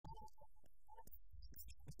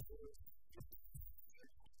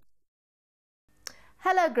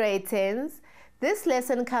Hello grade 10s. This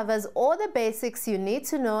lesson covers all the basics you need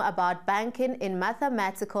to know about banking in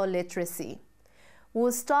mathematical literacy.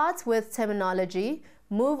 We'll start with terminology,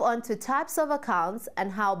 move on to types of accounts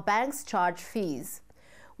and how banks charge fees.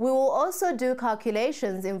 We will also do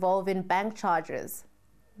calculations involving bank charges.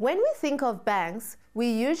 When we think of banks, we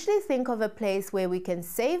usually think of a place where we can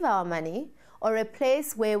save our money or a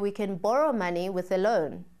place where we can borrow money with a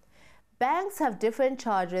loan. Banks have different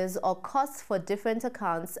charges or costs for different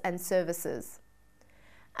accounts and services.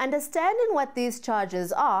 Understanding what these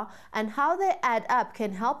charges are and how they add up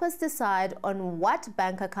can help us decide on what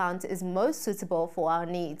bank account is most suitable for our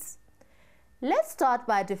needs. Let's start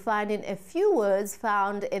by defining a few words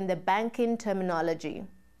found in the banking terminology.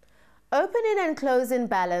 Opening and closing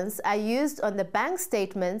balance are used on the bank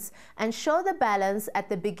statements and show the balance at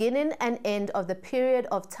the beginning and end of the period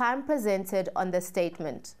of time presented on the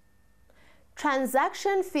statement.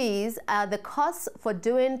 Transaction fees are the costs for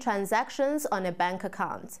doing transactions on a bank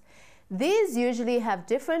account. These usually have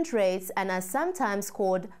different rates and are sometimes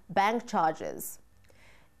called bank charges.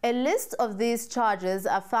 A list of these charges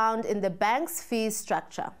are found in the bank's fee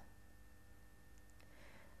structure.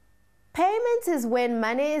 Payment is when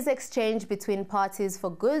money is exchanged between parties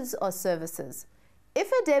for goods or services. If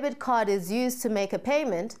a debit card is used to make a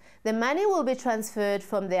payment, the money will be transferred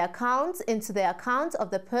from the account into the account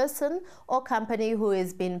of the person or company who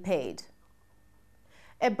is being paid.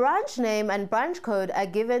 A branch name and branch code are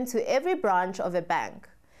given to every branch of a bank.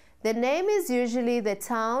 The name is usually the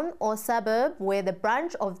town or suburb where the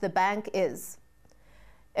branch of the bank is.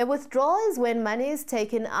 A withdrawal is when money is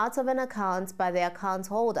taken out of an account by the account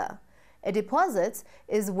holder. A deposit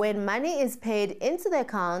is when money is paid into the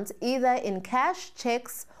account either in cash,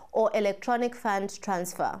 checks, or electronic fund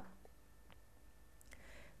transfer.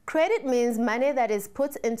 Credit means money that is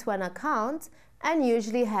put into an account and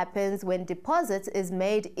usually happens when deposit is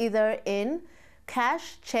made either in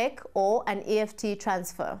cash, check, or an EFT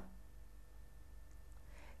transfer.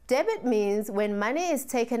 Debit means when money is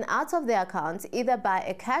taken out of the account either by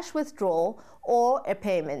a cash withdrawal or a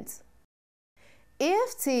payment.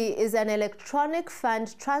 EFT is an electronic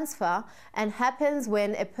fund transfer and happens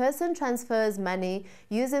when a person transfers money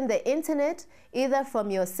using the internet, either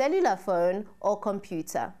from your cellular phone or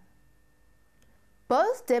computer.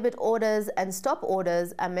 Both debit orders and stop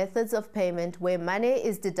orders are methods of payment where money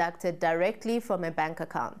is deducted directly from a bank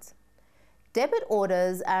account. Debit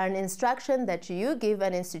orders are an instruction that you give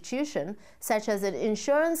an institution, such as an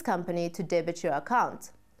insurance company, to debit your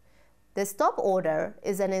account. The stop order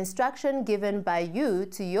is an instruction given by you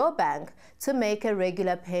to your bank to make a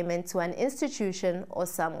regular payment to an institution or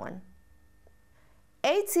someone.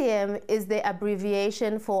 ATM is the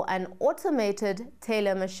abbreviation for an automated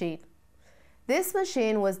teller machine. This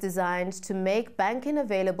machine was designed to make banking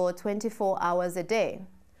available 24 hours a day.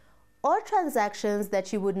 All transactions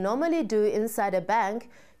that you would normally do inside a bank,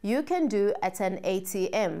 you can do at an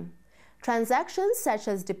ATM. Transactions such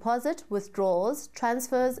as deposit, withdrawals,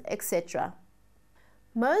 transfers, etc.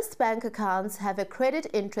 Most bank accounts have a credit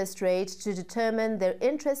interest rate to determine the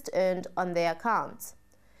interest earned on their account.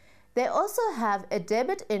 They also have a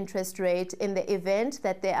debit interest rate in the event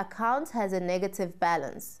that their account has a negative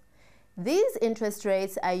balance. These interest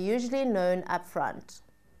rates are usually known upfront.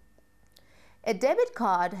 A debit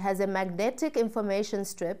card has a magnetic information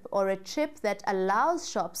strip or a chip that allows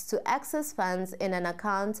shops to access funds in an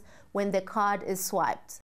account when the card is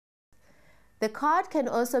swiped. The card can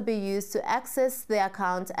also be used to access the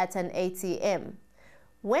account at an ATM.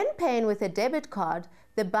 When paying with a debit card,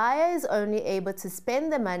 the buyer is only able to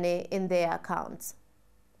spend the money in their account.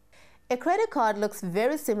 A credit card looks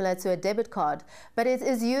very similar to a debit card, but it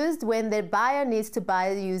is used when the buyer needs to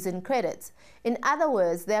buy using credit. In other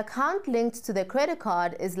words, the account linked to the credit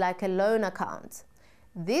card is like a loan account.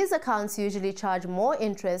 These accounts usually charge more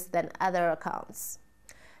interest than other accounts.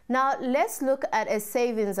 Now let's look at a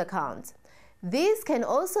savings account. These can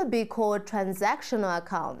also be called transactional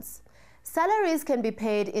accounts. Salaries can be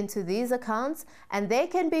paid into these accounts and they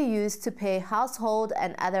can be used to pay household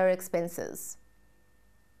and other expenses.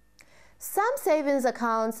 Some savings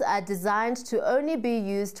accounts are designed to only be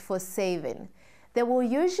used for saving. They will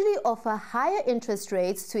usually offer higher interest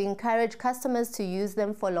rates to encourage customers to use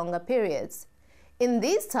them for longer periods. In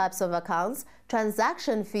these types of accounts,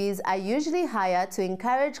 transaction fees are usually higher to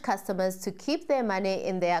encourage customers to keep their money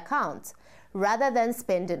in their account rather than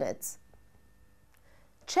spending it.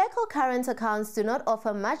 Check or current accounts do not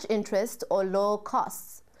offer much interest or low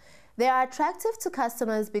costs. They are attractive to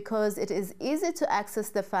customers because it is easy to access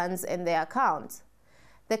the funds in their account.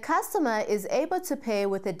 The customer is able to pay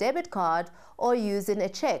with a debit card or using a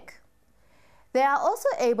check. They are also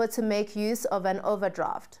able to make use of an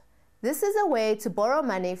overdraft. This is a way to borrow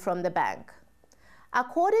money from the bank.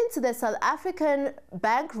 According to the South African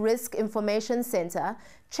Bank Risk Information Center,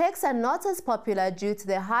 cheques are not as popular due to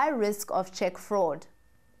the high risk of cheque fraud.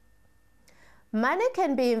 Money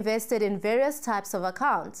can be invested in various types of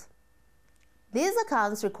accounts. These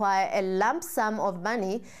accounts require a lump sum of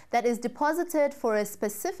money that is deposited for a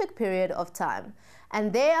specific period of time,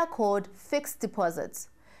 and they are called fixed deposits.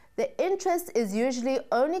 The interest is usually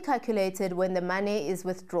only calculated when the money is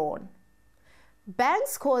withdrawn.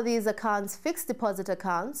 Banks call these accounts fixed deposit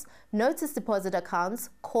accounts, notice deposit accounts,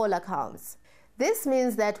 call accounts. This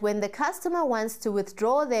means that when the customer wants to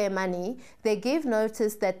withdraw their money, they give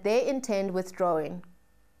notice that they intend withdrawing.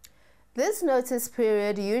 This notice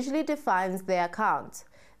period usually defines the account,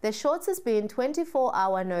 the shortest being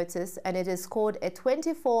 24-hour notice, and it is called a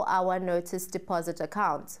 24-hour notice deposit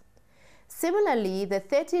account. Similarly, the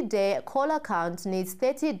 30-day call account needs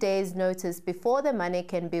 30 days notice before the money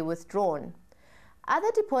can be withdrawn.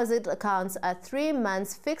 Other deposit accounts are 3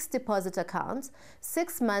 months fixed deposit accounts,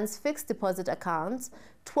 6 months fixed deposit accounts,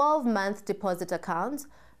 12-month deposit accounts.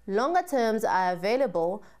 Longer terms are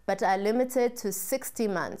available but are limited to 60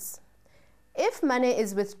 months. If money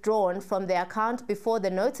is withdrawn from the account before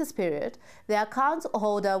the notice period, the account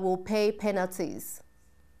holder will pay penalties.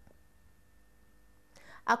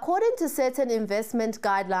 According to certain investment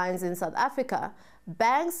guidelines in South Africa,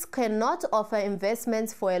 banks cannot offer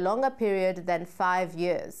investments for a longer period than 5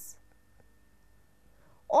 years.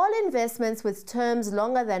 All investments with terms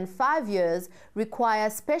longer than 5 years require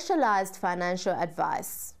specialized financial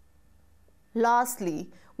advice.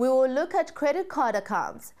 Lastly, we will look at credit card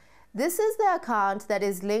accounts. This is the account that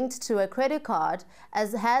is linked to a credit card,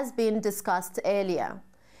 as has been discussed earlier.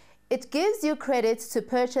 It gives you credit to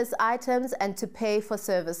purchase items and to pay for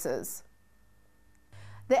services.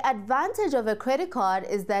 The advantage of a credit card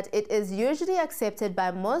is that it is usually accepted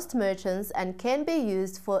by most merchants and can be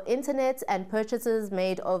used for internet and purchases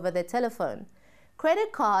made over the telephone.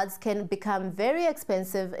 Credit cards can become very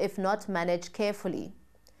expensive if not managed carefully.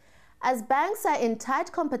 As banks are in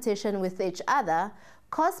tight competition with each other,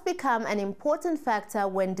 costs become an important factor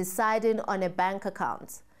when deciding on a bank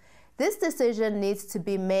account. This decision needs to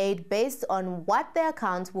be made based on what the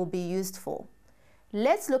account will be used for.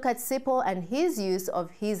 Let's look at Sipho and his use of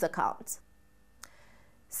his account.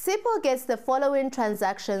 Sipho gets the following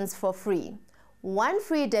transactions for free: 1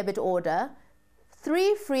 free debit order,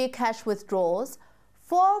 3 free cash withdrawals,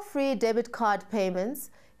 4 free debit card payments.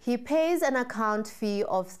 He pays an account fee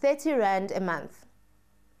of 30 Rand a month.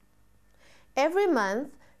 Every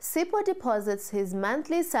month, Sipho deposits his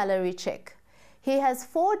monthly salary check. He has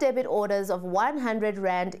 4 debit orders of 100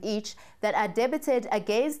 Rand each that are debited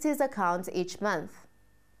against his account each month.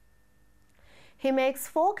 He makes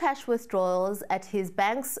 4 cash withdrawals at his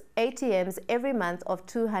bank's ATMs every month of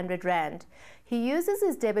 200 Rand. He uses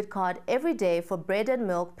his debit card every day for bread and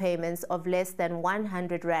milk payments of less than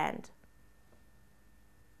 100 Rand.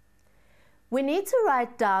 We need to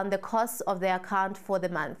write down the costs of the account for the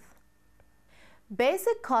month.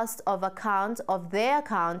 Basic cost of their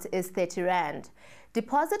account is 30 Rand.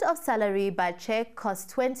 Deposit of salary by check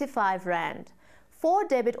costs 25 Rand. 4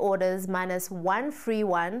 debit orders minus 1 free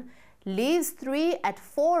one leaves 3 at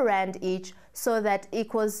 4 Rand each, so that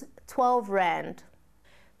equals 12 Rand.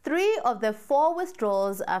 3 of the 4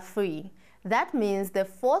 withdrawals are free. That means the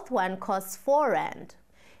 4th one costs 4 Rand.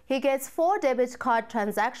 He gets 4 debit card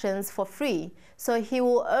transactions for free, so he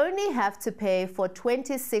will only have to pay for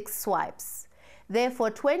 26 swipes. Therefore,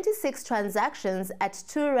 26 transactions at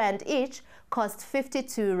 2 Rand each cost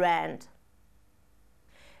 52 Rand.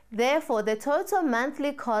 Therefore, the total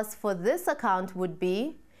monthly cost for this account would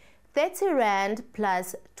be 30 Rand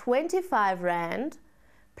plus 25 Rand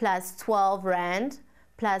plus 12 Rand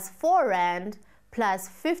plus 4 Rand plus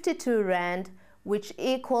 52 Rand, which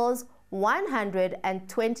equals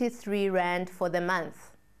 123 Rand for the month.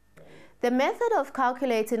 The method of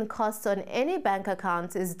calculating costs on any bank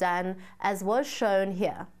account is done as was shown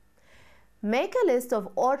here. Make a list of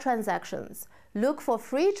all transactions, look for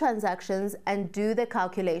free transactions and do the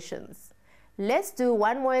calculations. Let's do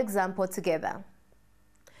one more example together.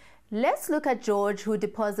 Let's look at George, who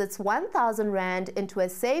deposits 1,000 Rand into a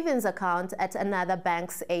savings account at another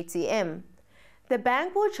bank's ATM. The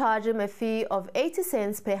bank will charge him a fee of 80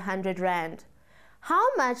 cents per 100 Rand.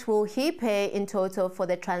 How much will he pay in total for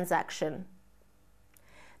the transaction?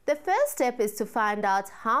 The first step is to find out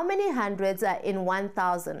how many hundreds are in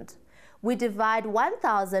 1,000. We divide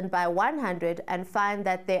 1,000 by 100 and find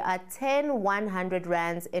that there are 10 100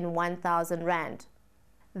 Rands in 1,000 Rand.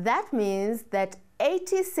 That means that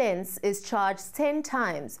 80 cents is charged 10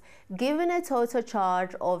 times, giving a total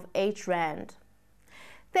charge of 8 Rand.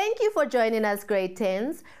 Thank you for joining us, grade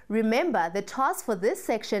 10s. Remember, the task for this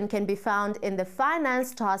section can be found in the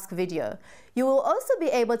finance task video. You will also be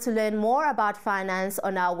able to learn more about finance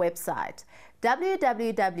on our website,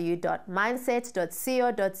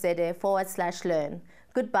 www.mindset.co.za/learn.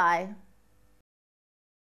 Goodbye.